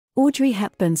Audrey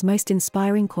Hepburn's most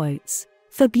inspiring quotes.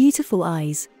 For beautiful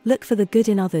eyes, look for the good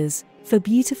in others. For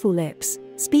beautiful lips,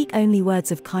 speak only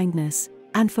words of kindness.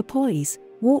 And for poise,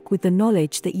 walk with the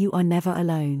knowledge that you are never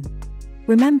alone.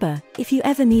 Remember, if you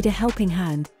ever need a helping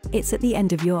hand, it's at the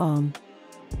end of your arm.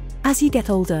 As you get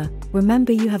older,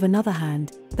 remember you have another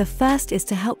hand. The first is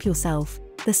to help yourself,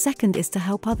 the second is to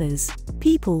help others.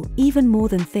 People, even more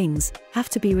than things, have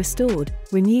to be restored,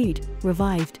 renewed,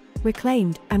 revived,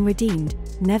 reclaimed, and redeemed.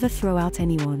 Never throw out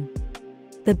anyone.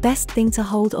 The best thing to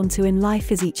hold onto in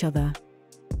life is each other.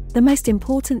 The most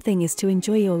important thing is to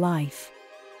enjoy your life.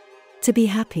 To be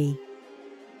happy.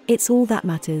 It's all that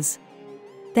matters.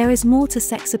 There is more to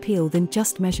sex appeal than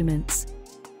just measurements.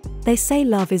 They say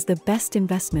love is the best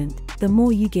investment. The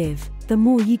more you give, the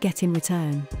more you get in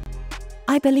return.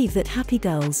 I believe that happy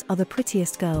girls are the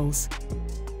prettiest girls.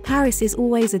 Paris is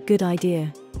always a good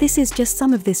idea. This is just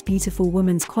some of this beautiful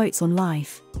woman's quotes on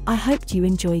life. I hoped you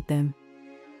enjoyed them.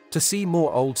 To see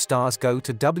more old stars, go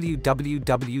to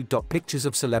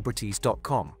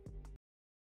www.picturesofcelebrities.com.